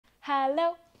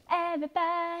Hello,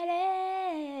 everybody.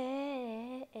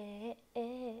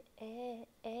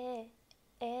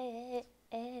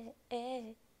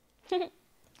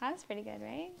 That was pretty good,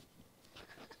 right?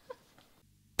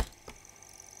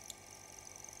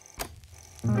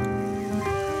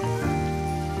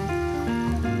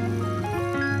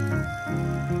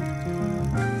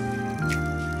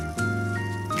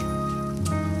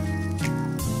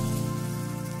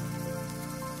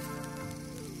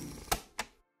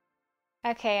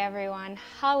 Okay, everyone.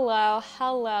 Hello,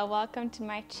 welcome to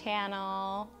my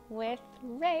channel with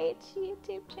Rach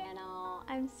YouTube channel.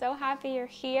 I'm so happy you're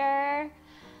here.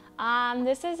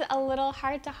 This is a little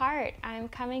heart to heart. I'm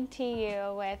coming to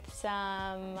you with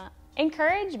some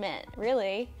encouragement,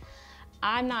 really.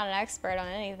 I'm not an expert on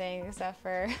anything except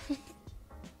for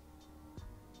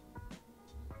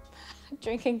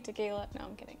drinking tequila. No,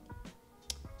 I'm kidding.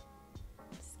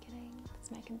 Just kidding.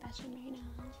 That's my confession right now.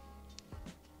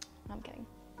 I'm kidding.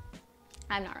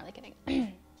 I'm not really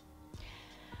kidding.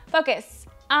 Focus.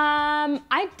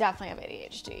 I definitely have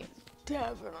ADHD.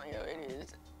 Definitely have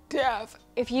ADHD.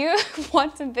 If you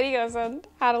want some videos on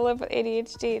how to live with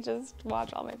ADHD, just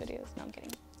watch all my videos. No, I'm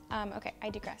kidding. Okay, I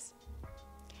digress.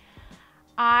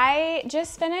 I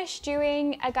just finished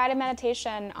doing a guided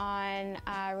meditation on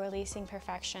releasing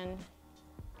perfection.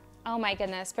 Oh my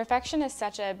goodness, perfection is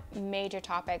such a major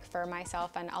topic for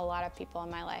myself and a lot of people in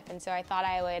my life. And so I thought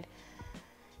I would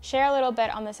share a little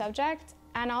bit on the subject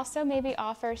and also maybe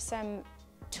offer some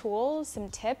tools,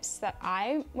 some tips that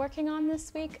I'm working on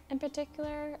this week in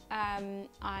particular on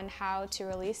how to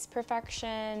release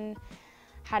perfection,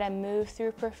 how to move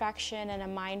through perfection in a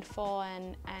mindful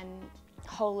and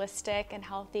holistic and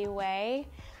healthy way.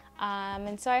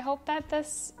 And so I hope that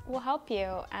this will help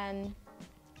you. And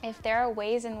if there are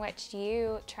ways in which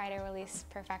you try to release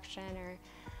perfection or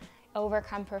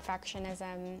overcome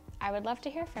perfectionism, I would love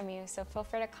to hear from you. So feel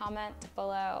free to comment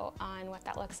below on what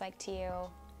that looks like to you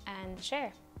and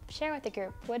share with the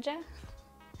group, would ya?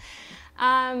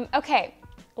 Okay,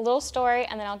 a little story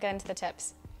and then I'll get into the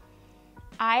tips.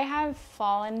 I have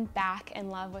fallen back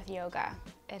in love with yoga.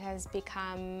 It has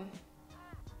become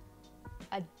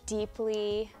a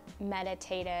deeply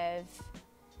meditative,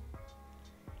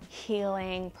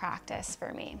 healing practice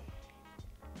for me.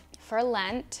 For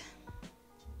Lent,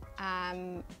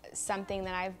 something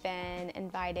that I've been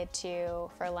invited to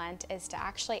for Lent is to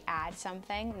actually add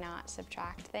something, not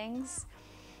subtract things.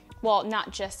 Well,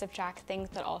 not just subtract things,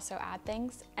 but also add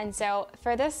things. And so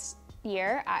for this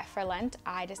year, for Lent,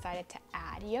 I decided to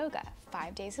add yoga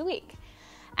 5 days a week.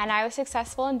 And I was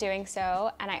successful in doing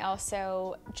so. And I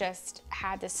also just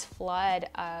had this flood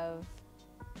of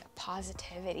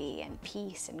positivity and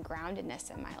peace and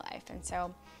groundedness in my life. And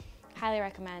so highly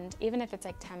recommend, even if it's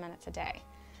like 10 minutes a day,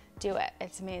 do it.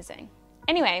 It's amazing.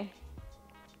 Anyway,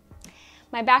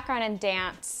 my background in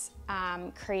dance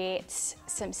creates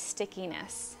some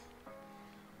stickiness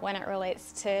when it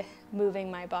relates to moving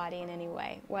my body in any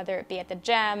way, whether it be at the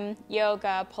gym,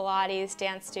 yoga, Pilates,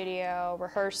 dance studio,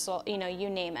 rehearsal, you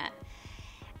name it.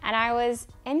 And I was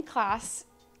in class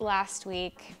last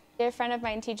week. A friend of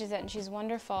mine teaches it and she's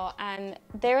wonderful. And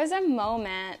there was a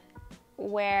moment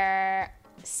where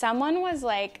someone was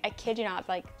like, I kid you not,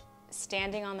 like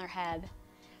standing on their head.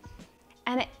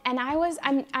 And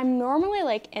I'm normally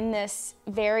like in this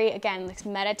very, again, like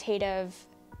meditative,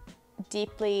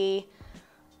 deeply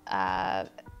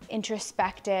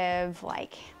introspective,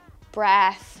 like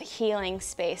breath healing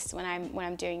space when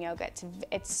I'm doing yoga.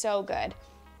 It's so good.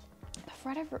 But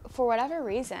for whatever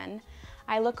reason,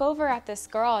 I look over at this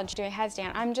girl and she's doing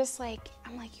headstand. I'm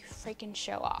like, you freaking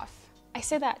show off. I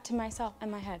say that to myself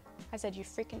in my head. I said, I'm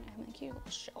like, you little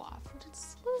show off. What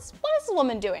is this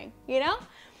woman doing, And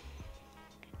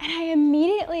I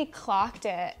immediately clocked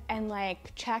it and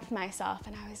like checked myself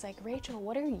and I was like, Rachel,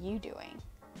 what are you doing?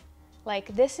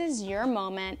 Like, this is your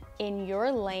moment in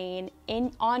your lane,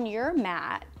 on your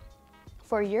mat,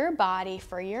 for your body,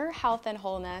 for your health and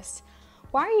wholeness.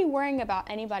 Why are you worrying about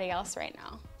anybody else right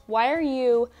now? Why are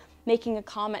you making a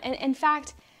comment? And in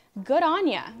fact, good on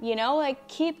ya, like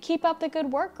keep up the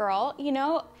good work, girl,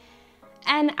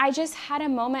 And I just had a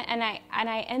moment and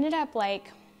I ended up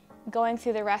like going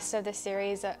through the rest of the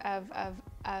series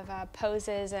of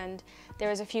poses, and there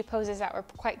was a few poses that were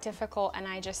quite difficult and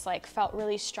I just like felt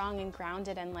really strong and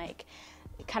grounded and like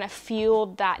kind of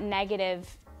fueled that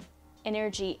negative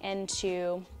energy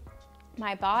into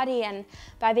my body. And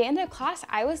by the end of class,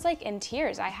 I was like in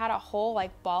tears. I had a whole like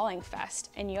bawling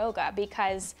fest in yoga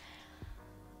because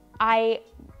I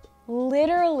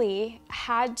literally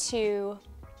had to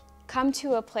come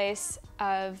to a place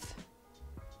of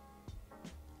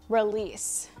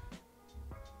release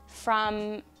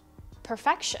from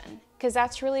perfection, because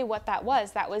that's really what that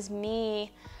was. That was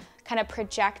me kind of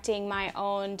projecting my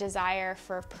own desire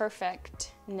for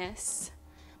perfectness,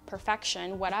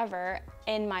 perfection, whatever,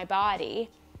 in my body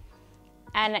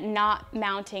and not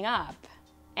mounting up.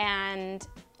 And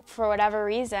for whatever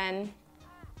reason,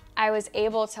 I was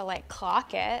able to like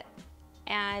clock it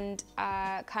and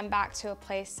come back to a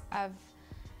place of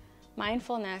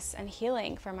mindfulness and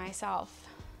healing for myself.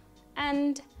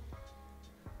 And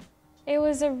it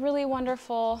was a really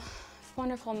wonderful,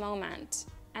 wonderful moment.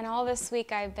 And all this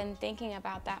week I've been thinking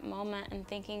about that moment and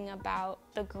thinking about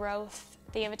the growth,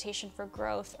 the invitation for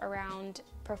growth around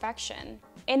perfection.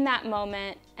 In that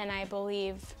moment, and I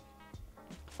believe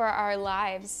for our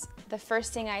lives, the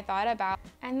first thing I thought about,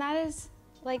 and that is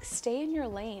like, stay in your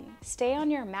lane, stay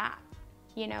on your mat,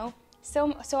 you know?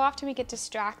 So often we get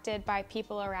distracted by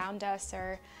people around us,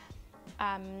 or,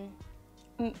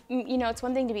 you know, it's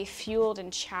one thing to be fueled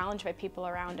and challenged by people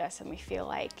around us, and we feel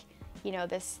like, you know,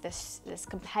 this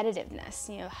competitiveness,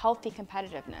 you know, healthy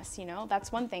competitiveness, you know,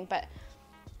 that's one thing. But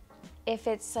if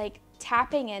it's like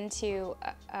tapping into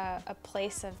a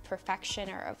place of perfection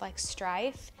or of like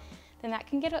strife, then that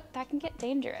can get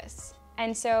dangerous.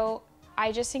 And so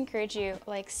I just encourage you,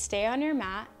 like, stay on your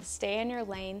mat, stay in your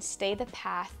lane, stay the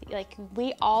path. Like,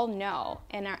 we all know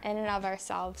in and of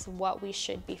ourselves what we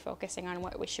should be focusing on,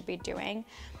 what we should be doing,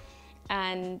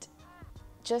 and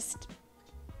just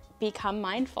become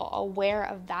mindful, aware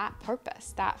of that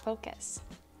purpose, that focus.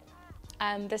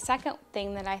 The second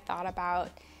thing that I thought about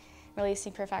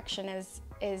releasing perfection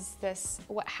is this,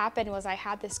 what happened was I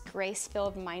had this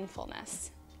grace-filled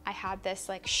mindfulness. I had this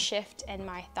like shift in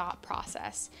my thought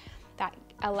process that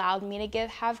allowed me to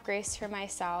have grace for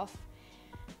myself,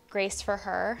 grace for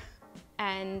her,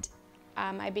 and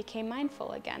I became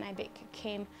mindful again. I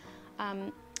became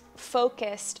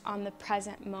focused on the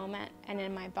present moment and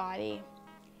in my body,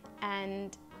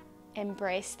 and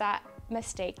embraced that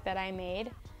mistake that I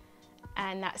made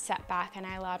and that setback, and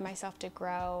I allowed myself to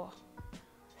grow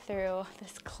through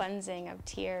this cleansing of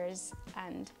tears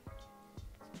and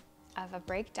of a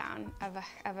breakdown,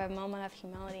 of a moment of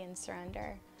humility and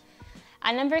surrender.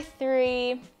 And number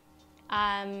 3,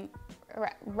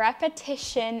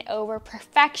 repetition over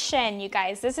perfection. You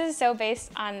guys, this is so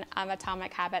based on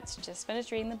Atomic Habits. Just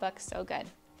finished reading the book, so good.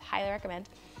 Highly recommend.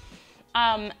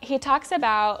 He talks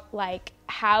about like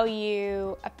how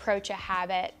you approach a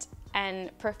habit,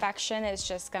 and perfection is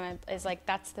just is like,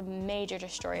 that's the major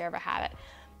destroyer of a habit.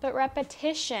 But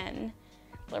repetition,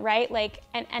 right? Like,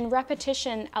 and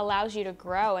repetition allows you to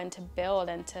grow and to build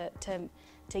and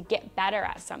to get better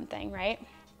at something, right?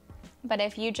 But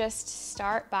if you just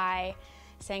start by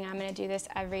saying, I'm gonna do this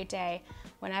every day,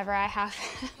 whenever I have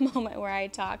a moment where I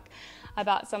talk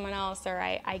about someone else or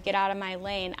I get out of my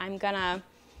lane, I'm gonna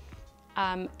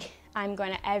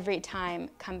every time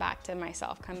come back to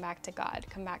myself, come back to God,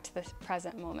 come back to the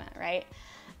present moment, right?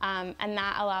 And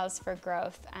that allows for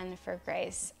growth and for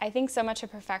grace. I think so much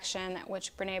of perfection,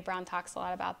 which Brene Brown talks a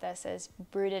lot about this, is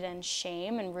rooted in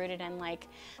shame and rooted in like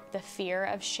the fear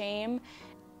of shame.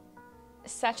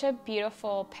 Such a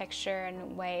beautiful picture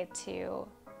and way to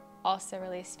also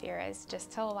release fear is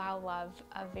just to allow love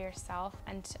of yourself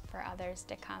and for others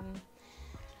to come.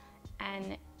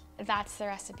 And that's the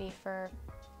recipe for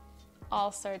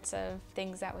all sorts of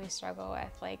things that we struggle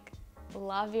with, like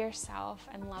love yourself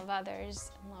and love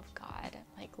others and love God.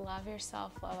 Like, love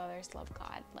yourself, love others, love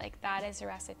God. Like, that is a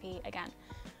recipe, again,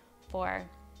 for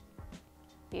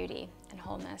beauty and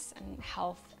wholeness and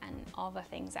health and all the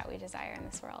things that we desire in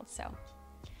this world. So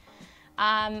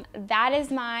that is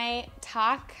my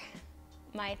talk,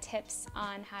 my tips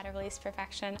on how to release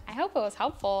perfection. I hope it was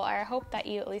helpful, or I hope that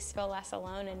you at least feel less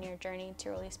alone in your journey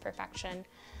to release perfection.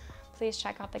 Please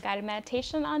check out the guided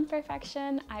meditation on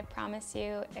perfection. I promise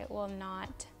you it will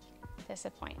not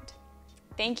disappoint.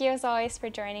 Thank you as always for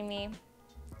joining me.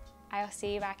 I'll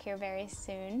see you back here very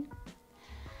soon.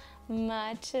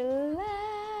 Much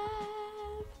love.